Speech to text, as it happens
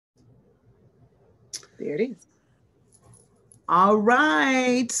There it is. All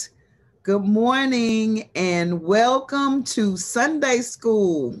right. Good morning and welcome to Sunday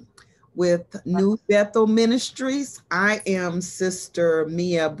School with New Bethel Ministries. I am Sister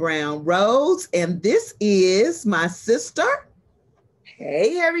Mia Brown Rhodes, and this is my sister.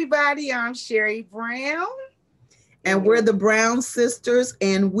 Hey, everybody. I'm Sherry Brown. And we're the Brown Sisters,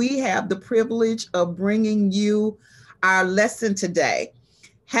 and we have the privilege of bringing you our lesson today.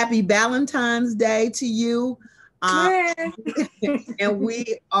 Happy Valentine's Day to you. Um, Yeah. and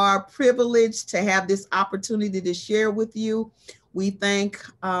we are privileged to have this opportunity to share with you. We thank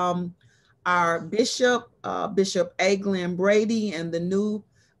our bishop, Bishop A. Glenn Brady, and the New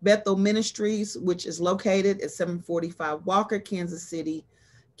Bethel Ministries, which is located at 745 Walker, Kansas City,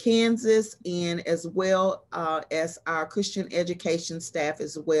 Kansas, and as well as our Christian education staff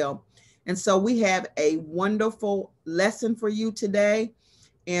as well. And so we have a wonderful lesson for you today,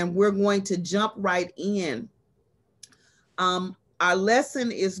 and we're going to jump right in. Our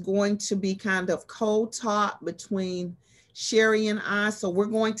lesson is going to be kind of co-taught between Sherry and I. So we're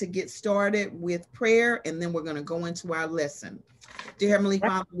going to get started with prayer, and then we're going to go into our lesson. Dear Heavenly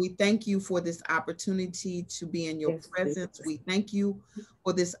Father, we thank you for this opportunity to be in your presence. We thank you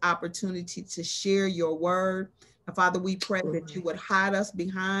for this opportunity to share your word. And Father, we pray that you would hide us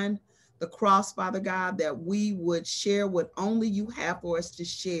behind the cross, Father God, that we would share what only you have for us to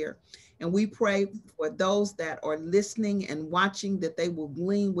share. And we pray for those that are listening and watching that they will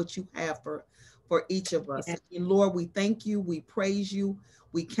glean what you have for each of us. And Lord, we thank you. We praise you.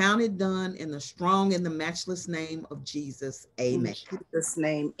 We count it done in the strong and the matchless name of Jesus. Amen. In Jesus'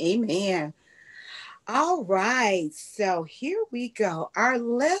 name, amen. All right. So here we go. Our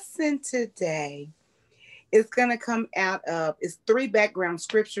lesson today is going to come out of, it's three background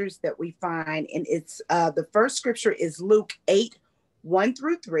scriptures that we find. And it's the first scripture is Luke 8, 1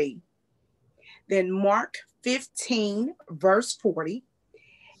 through 3. Then Mark 15, verse 40.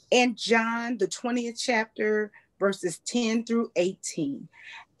 And John, the 20th chapter, verses 10 through 18.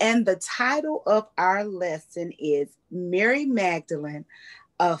 And the title of our lesson is Mary Magdalene,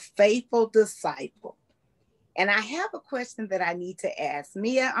 a Faithful Disciple. And I have a question that I need to ask.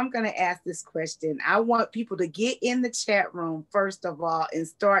 Mia, I'm going to ask this question. I want people to get in the chat room, first of all, and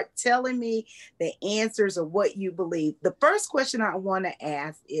start telling me the answers of what you believe. The first question I want to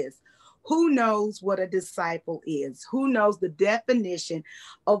ask is, who knows what a disciple is? Who knows the definition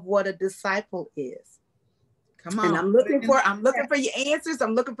of what a disciple is? Come on. And I'm looking for your answers.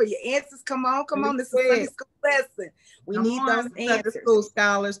 I'm looking for your answers. Come on. This is Sunday school lesson. We need those answers. Sunday school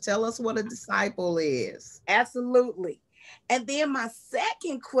scholars, tell us what a disciple is. Absolutely. And then my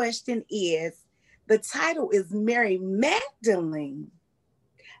second question is, the title is Mary Magdalene,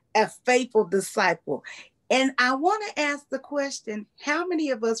 a Faithful Disciple. And I want to ask the question, how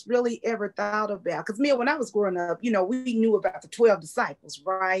many of us really ever thought about, because me, when I was growing up, we knew about the 12 disciples,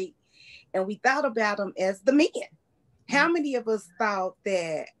 right? And we thought about them as the men. How many of us thought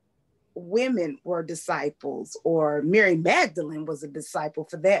that women were disciples, or Mary Magdalene was a disciple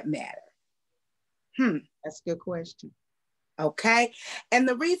for that matter? That's a good question. Okay. And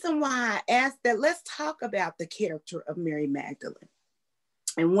the reason why I asked that, let's talk about the character of Mary Magdalene.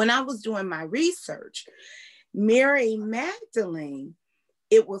 And when I was doing my research, Mary Magdalene,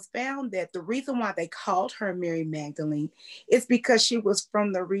 it was found that the reason why they called her Mary Magdalene is because she was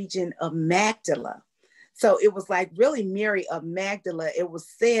from the region of Magdala. So it was like really Mary of Magdala. It was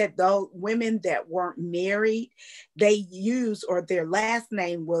said those women that weren't married, they used, or their last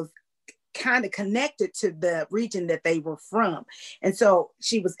name was kind of connected to the region that they were from. And so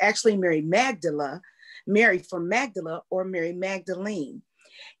she was actually Mary Magdala, Mary from Magdala, or Mary Magdalene.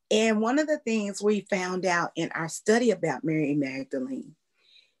 And one of the things we found out in our study about Mary Magdalene,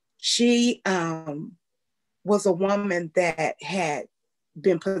 she was a woman that had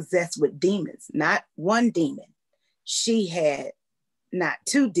been possessed with demons, not one demon. She had not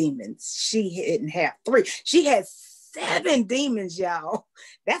two demons. She didn't have three. She had 7 demons, y'all.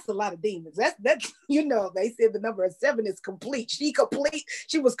 That's a lot of demons. That's they said the number of 7 is complete.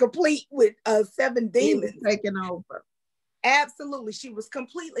 She was complete with 7 demons. Taking over. Absolutely. She was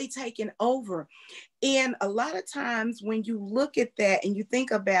completely taken over. And a lot of times when you look at that and you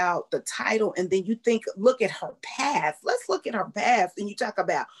think about the title, and then you look at her past, let's look at her past, and you talk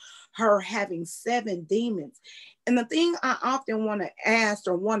about her having 7 demons. And the thing I often want to ask,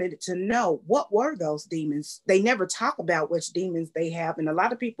 or wanted to know, what were those demons? They never talk about which demons they have. And a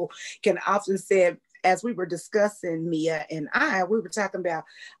lot of people can often say, as we were discussing, Mia and we were talking about,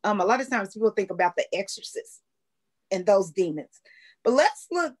 a lot of times people think about the exorcist and those demons. But let's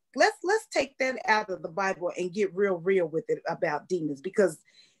take that out of the Bible and get real with it about demons, because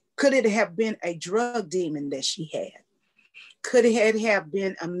Could it have been a drug demon that she had? Could it have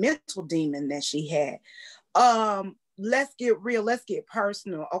been a mental demon that she had? Let's get real. Let's get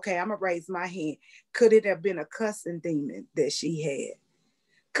personal. Okay, I'm gonna raise my hand. Could it have been a cussing demon that she had?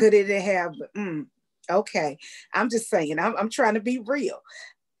 Could it have? Okay, I'm just saying. I'm trying to be real.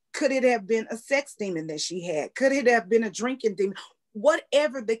 Could it have been a sex demon that she had? Could it have been a drinking demon?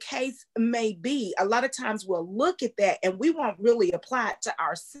 Whatever the case may be, a lot of times we'll look at that and we won't really apply it to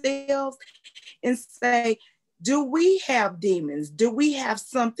ourselves and say, do we have demons? Do we have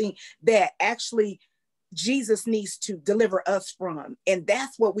something that actually Jesus needs to deliver us from? And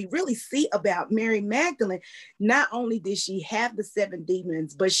that's what we really see about Mary Magdalene. Not only did she have the 7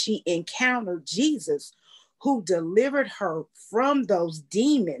 demons, but she encountered Jesus, who delivered her from those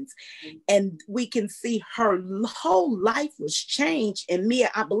demons. And we can see her whole life was changed. And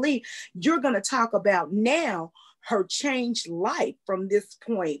Mia, I believe you're going to talk about now her changed life from this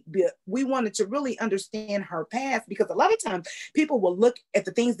point. We wanted to really understand her past, because a lot of times people will look at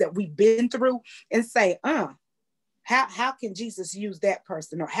the things that we've been through and say, how can Jesus use that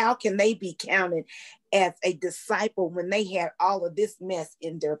person? Or how can they be counted as a disciple when they had all of this mess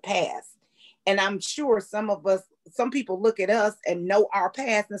in their past? And I'm sure some people look at us and know our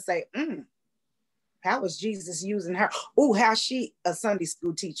past and say, how was Jesus using her? Oh, how's she a Sunday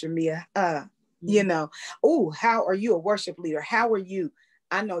school teacher, Mia? You know, oh, how are you a worship leader? How are you?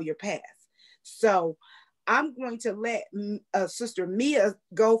 I know your past. So I'm going to let Sister Mia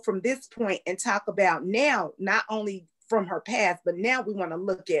go from this point and talk about now, not only from her past, but now we want to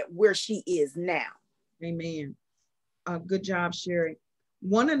look at where she is now. Amen. Good job, Sherry.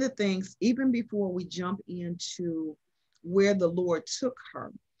 One of the things, even before we jump into where the Lord took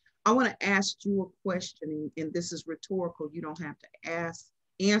her, I want to ask you a question, and this is rhetorical. You don't have to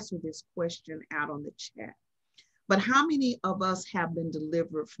answer this question out on the chat. But how many of us have been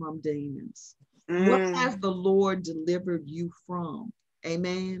delivered from demons? What has the Lord delivered you from?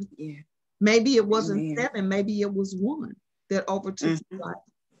 Amen. Yeah. Maybe it wasn't 7, maybe it was 1 that overtook your life.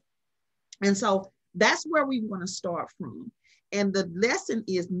 And so that's where we want to start from. And the lesson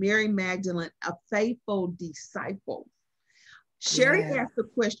is Mary Magdalene, a faithful disciple. Sherry asked the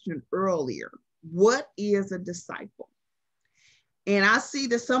question earlier, what is a disciple? And I see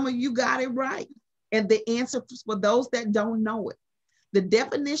that some of you got it right. And the answer for those that don't know it, the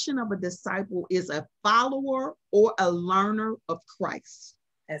definition of a disciple is a follower or a learner of Christ.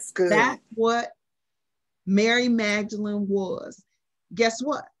 That's good. That's what Mary Magdalene was. Guess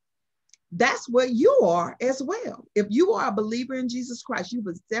what? That's what you are as well. If you are a believer in Jesus Christ, you've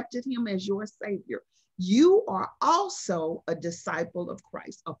accepted him as your Savior. You are also a disciple of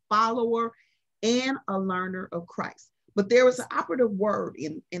Christ, a follower and a learner of Christ. But there is an operative word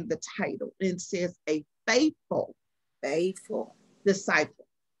in the title. And it says a faithful disciple.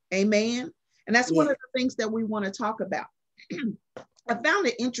 Amen. And that's one of the things that we want to talk about. I found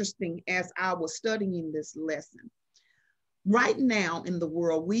it interesting as I was studying this lesson. Right now in the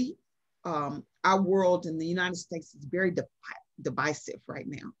world, our world in the United States is very divisive right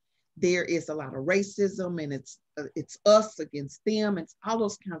now. There is a lot of racism, and it's us against them. It's all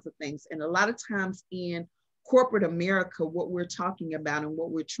those kinds of things. And a lot of times in corporate America, what we're talking about and what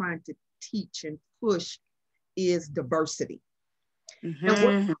we're trying to teach and push is diversity. And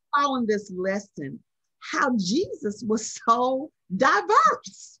we're following this lesson, how Jesus was so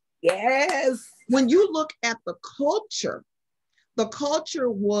diverse. Yes. When you look at the culture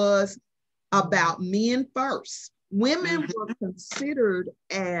was about men first. Women were considered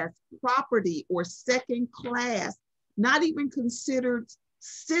as property or second class, not even considered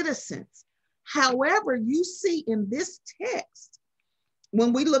citizens. However, you see in this text,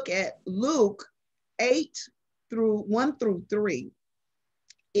 when we look at Luke 1 through 3,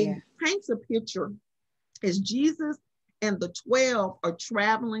 it paints a picture as Jesus and the 12 are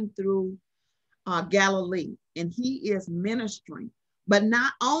traveling through Galilee, and he is ministering. But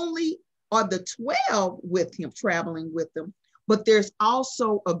not only are the 12 with him, traveling with him, but there's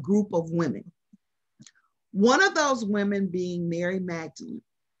also a group of women. One of those women being Mary Magdalene.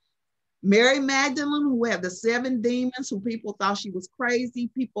 Mary Magdalene, who had the 7 demons, who people thought she was crazy.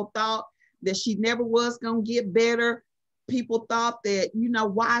 People thought that she never was going to get better. People thought that,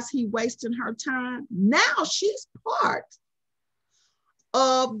 why is he wasting her time? Now she's part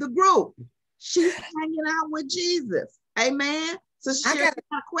of the group. She's hanging out with Jesus. Amen. So I got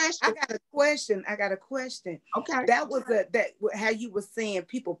a question. Okay. That was how you were saying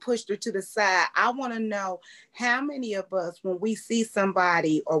people pushed her to the side. I want to know how many of us, when we see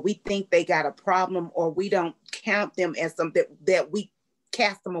somebody or we think they got a problem or we don't count them as something, that we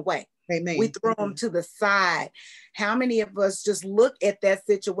cast them away. Amen. We throw them to the side. How many of us just look at that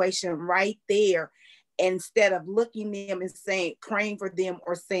situation right there instead of looking at them and saying, praying for them,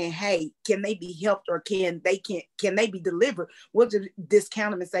 or saying, hey, can they be helped, or can they be delivered? We'll just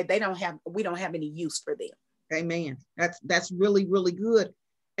discount them and say we don't have any use for them. Amen. That's really, really good.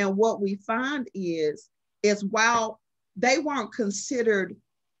 And what we find is while they weren't considered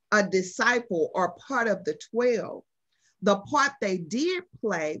a disciple or part of the 12, the part they did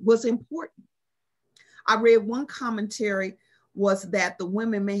play was important. I read one commentary was that the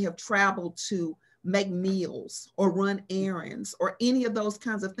women may have traveled to make meals or run errands or any of those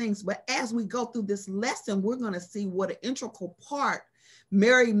kinds of things. But as we go through this lesson, we're going to see what an integral part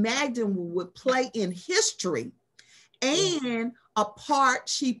Mary Magdalene would play in history, and a part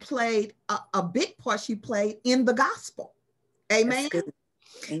she played, a big part she played in the gospel. Amen.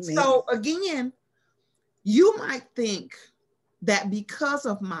 Amen. So again, you might think that because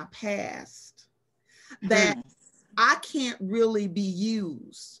of my past, that I can't really be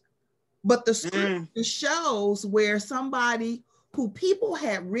used. But the scripture shows where somebody who people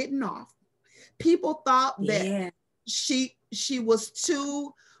had written off, people thought that she was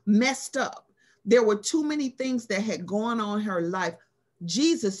too messed up. There were too many things that had gone on in her life.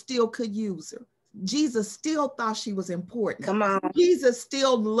 Jesus still could use her. Jesus still thought she was important. Come on. Jesus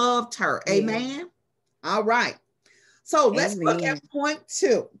still loved her. Amen. All right. So let's look at point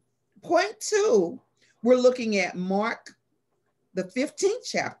 2. Point 2, we're looking at Mark, the 15th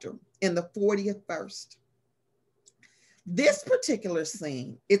chapter, in the 40th verse. This particular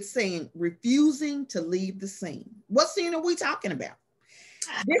scene, it's saying refusing to leave the scene. What scene are we talking about?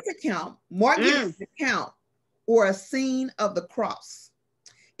 This account, Mark gives an account or a scene of the cross.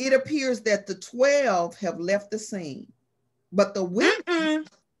 It appears that the 12 have left the scene, but the women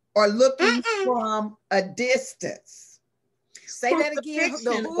are looking from a distance. Say that again.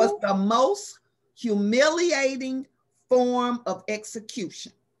 Crucifixion was the most humiliating form of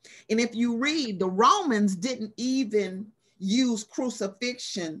execution. And if you read, the Romans didn't even use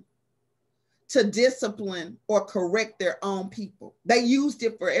crucifixion to discipline or correct their own people. They used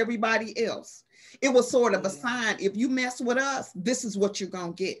it for everybody else. It was sort of a sign, if you mess with us, this is what you're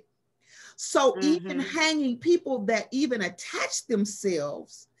going to get. So even hanging, people that even attached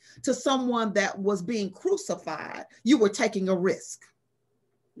themselves to someone that was being crucified, you were taking a risk.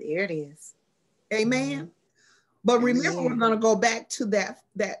 There it is. Amen. But remember, we're going to go back to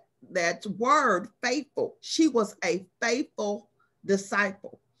that word, faithful. She was a faithful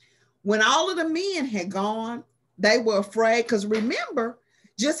disciple. When all of the men had gone, they were afraid, because remember,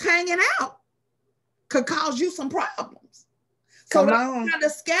 just hanging out could cause you some problems. So they're kind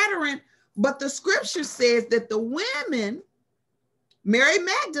of scattering, but the scripture says that the women, Mary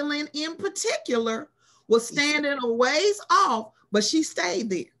Magdalene in particular, was standing a ways off, but she stayed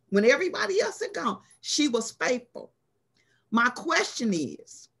there. When everybody else had gone, she was faithful. My question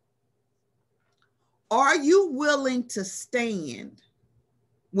is, are you willing to stand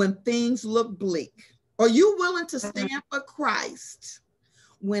when things look bleak? Are you willing to stand for Christ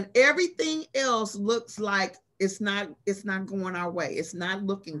when everything else looks like it's not going our way? It's not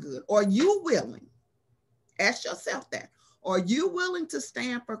looking good. Are you willing? Ask yourself that. Are you willing to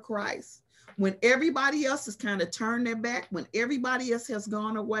stand for Christ when everybody else has kind of turned their back, when everybody else has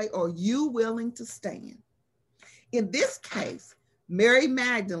gone away? Are you willing to stand? In this case, Mary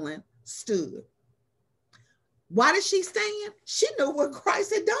Magdalene stood. Why did she stand? She knew what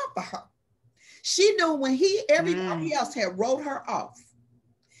Christ had done for her. She knew when everybody else had wrote her off,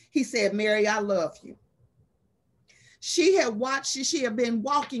 he said, Mary, I love you. She had watched, she had been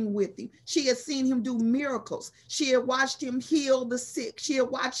walking with him. She had seen him do miracles. She had watched him heal the sick. She had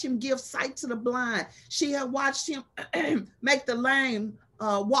watched him give sight to the blind. She had watched him make the lame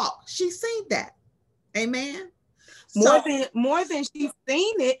walk. She's seen that. Amen. More than she's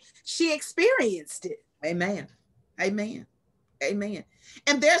seen it, she experienced it. Amen. Amen. Amen.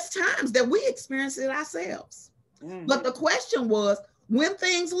 And there's times that we experience it ourselves. But the question was, when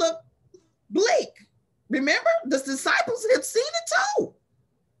things look bleak, remember, the disciples had seen it too,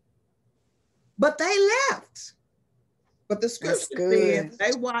 but they left. But the scripture says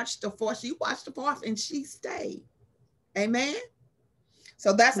they watched the forth. She watched the forth and she stayed. Amen.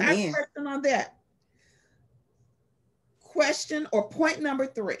 So that's our question on that. Question or point number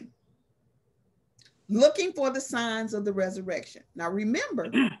 3. Looking for the signs of the resurrection. Now remember,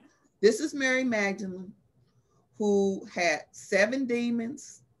 this is Mary Magdalene, who had 7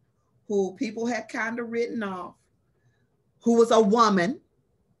 demons, who people had kind of written off, who was a woman.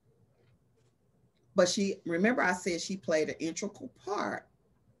 But she, remember I said she played an integral part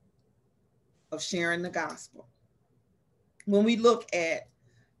of sharing the gospel. When we look at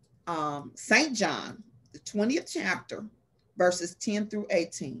St. John, the 20th chapter, verses 10 through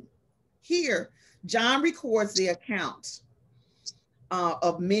 18. Here, John records the account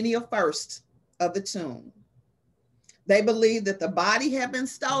of many a first of the tomb. They believed that the body had been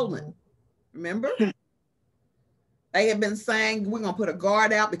stolen. Remember? They had been saying, we're going to put a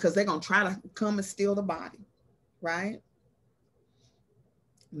guard out because they're going to try to come and steal the body, right?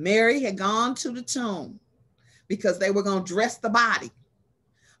 Mary had gone to the tomb because they were going to dress the body.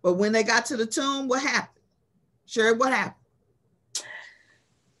 But when they got to the tomb, what happened? Sherry, what happened?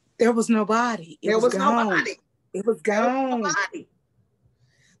 There was nobody. There was nobody. It was gone.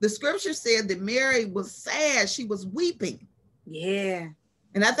 The scripture said that Mary was sad. She was weeping. Yeah.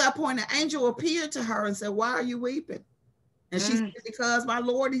 And at that point, an angel appeared to her and said, why are you weeping? And she said, because my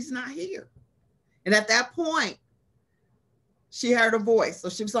Lord, he's not here. And at that point, she heard a voice. So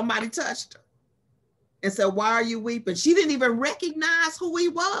somebody touched her and said, why are you weeping? She didn't even recognize who he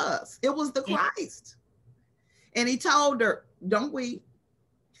was. It was the Christ. And he told her, don't weep.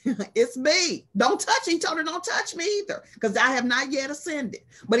 It's me. Don't touch it. He told her, don't touch me either, because I have not yet ascended.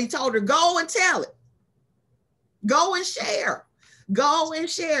 But he told her, go and tell it. Go and share. Go and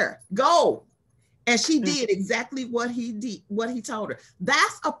share. Go. And she did exactly what he did, what he told her.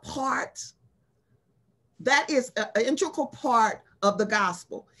 That's a part, that is an integral part of the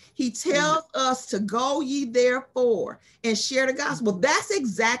gospel. He tells us to go ye therefore and share the gospel. That's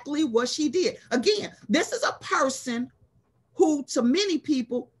exactly what she did. Again, this is a person who to many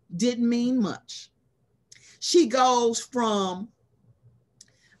people didn't mean much. She goes from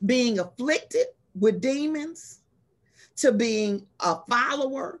being afflicted with demons to being a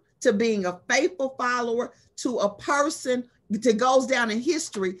follower, to being a faithful follower, to a person that goes down in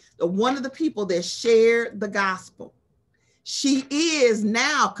history, one of the people that shared the gospel. She is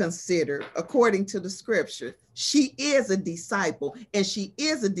now considered, according to the scripture, she is a disciple, and she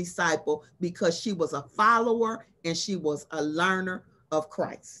is a disciple because she was a follower and she was a learner of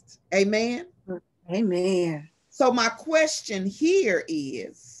Christ. Amen. Amen. So my question here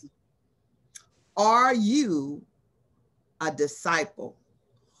is, are you a disciple?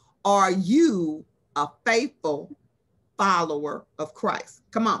 Are you a faithful follower of Christ?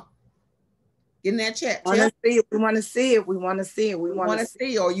 Come on. Get in that chat. We want to see it. We want to see it. We want to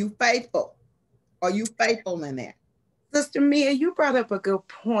see. Are you faithful? Are you faithful in that? Sister Mia, you brought up a good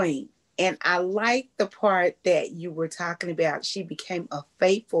point. And I like the part that you were talking about. She became a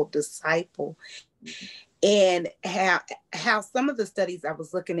faithful disciple. And how some of the studies I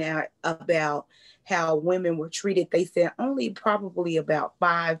was looking at about how women were treated, they said only probably about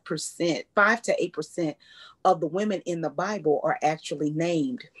 5 to 8% of the women in the Bible are actually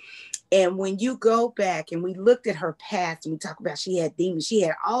named. And when you go back and we looked at her past and we talk about she had demons, she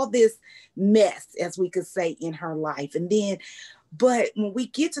had all this mess, as we could say, in her life. And then, but when we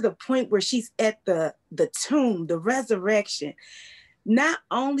get to the point where she's at the tomb, the resurrection, not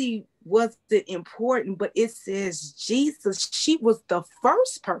only was it important, but it says Jesus, she was the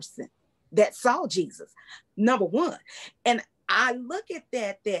first person that saw Jesus, number one. And I look at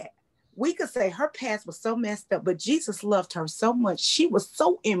that we could say her past was so messed up, but Jesus loved her so much. She was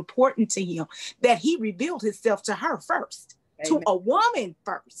so important to him that he revealed himself to her first. Amen. To a woman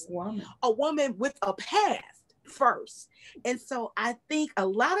first, a woman with a past first. And so I think a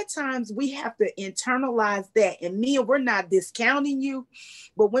lot of times we have to internalize that. And Mia, we're not discounting you,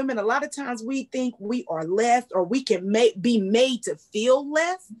 but women, a lot of times we think we are less, or we can be made to feel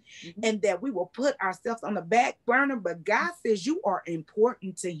less, and that we will put ourselves on the back burner. But God says you are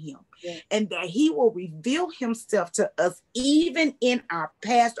important to him, and that he will reveal himself to us even in our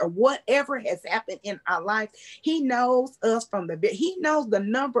past or whatever has happened in our life. He knows us he knows the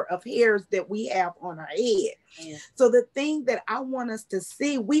number of hairs that we have on our head. Yeah. So the thing that I want us to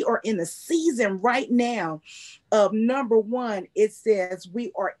see, we are in a season right now of, number one, it says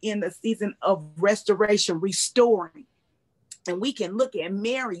we are in the season of restoration, restoring. And we can look at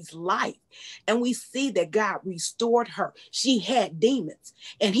Mary's life and we see that God restored her. She had demons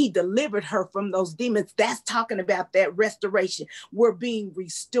and he delivered her from those demons. That's talking about that restoration. We're being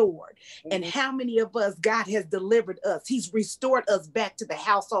restored. Mm-hmm. And how many of us God has delivered us? He's restored us back to the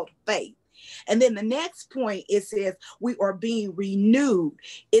household of faith. And then the next point, it says we are being renewed.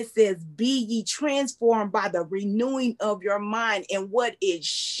 It says, be ye transformed by the renewing of your mind. And what it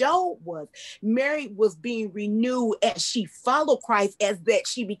showed was Mary was being renewed as she followed Christ, as that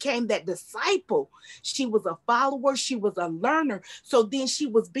she became that disciple. She was a follower. She was a learner. So then she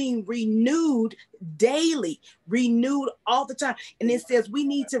was being renewed daily, renewed all the time. And it says we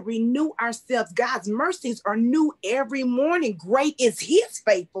need to renew ourselves. God's mercies are new every morning. Great is his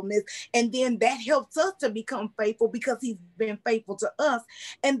faithfulness. And then that helps us to become faithful because he's been faithful to us.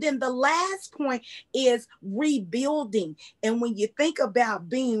 And then the last point is rebuilding. And when you think about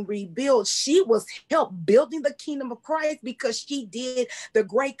being rebuilt, she was helped building the kingdom of Christ because she did the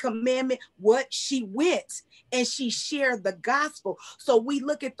great commandment. What she went and she shared the gospel. So we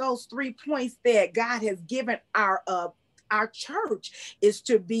look at those 3 points that God has given our church is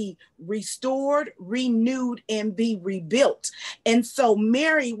to be restored, renewed, and be rebuilt. And so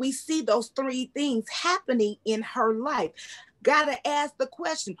Mary, we see those 3 things happening in her life. Gotta ask the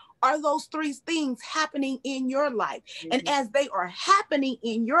question, are those 3 things happening in your life? And as they are happening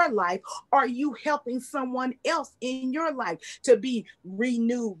in your life, are you helping someone else in your life to be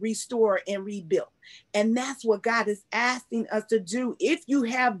renewed, restored, and rebuilt? And that's what God is asking us to do. If you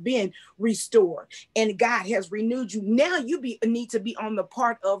have been restored and God has renewed you, now you need to be on the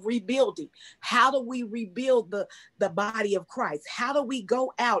part of rebuilding. How do we rebuild the body of Christ? How do we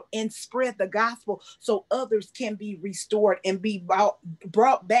go out and spread the gospel so others can be restored and be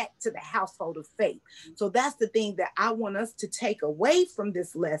brought back to the household of faith? So that's the thing that I want us to take away from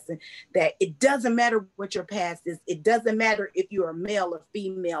this lesson, that it doesn't matter what your past is. It doesn't matter if you're a male or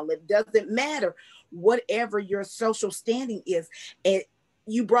female. It doesn't matter whatever your social standing is. And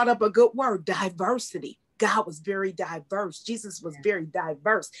you brought up a good word, diversity. God was very diverse. Jesus was very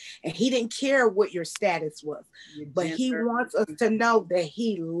diverse. And he didn't care what your status was. But he wants us to know that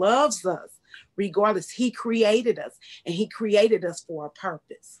he loves us regardless. He created us and he created us for a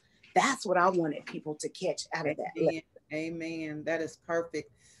purpose. That's what I wanted people to catch out of that. Amen. Amen. That is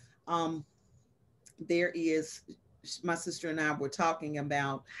perfect. There is, my sister and I were talking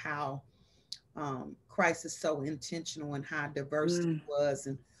about how Christ is so intentional and how diverse he was.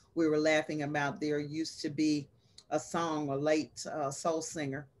 And we were laughing about there used to be a song, a late soul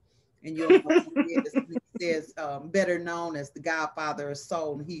singer, and you'll know who he is. He says, better known as the Godfather of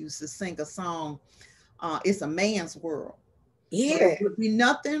Soul. And he used to sing a song, It's a Man's World. Yeah. But it would be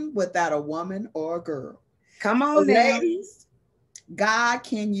nothing without a woman or a girl. Come on, so now. Ladies, God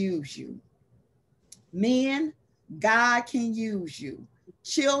can use you. Men, God can use you.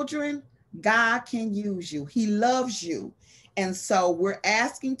 Children, God can use you. He loves you. And so we're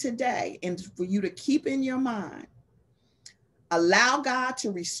asking today, and for you to keep in your mind, allow God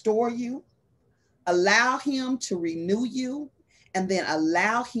to restore you, allow him to renew you, and then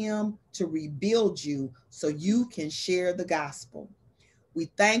allow him to rebuild you so you can share the gospel. We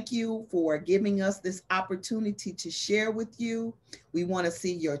thank you for giving us this opportunity to share with you. We want to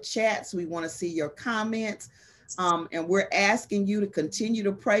see your chats. We want to see your comments. And we're asking you to continue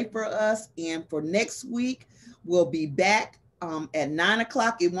to pray for us. And for next week, we'll be back at 9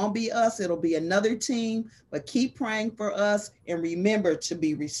 o'clock. It won't be us. It'll be another team. But keep praying for us. And remember to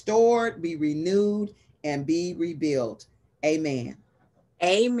be restored, be renewed, and be rebuilt. Amen.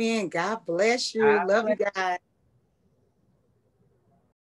 Amen. God bless you. Love you guys.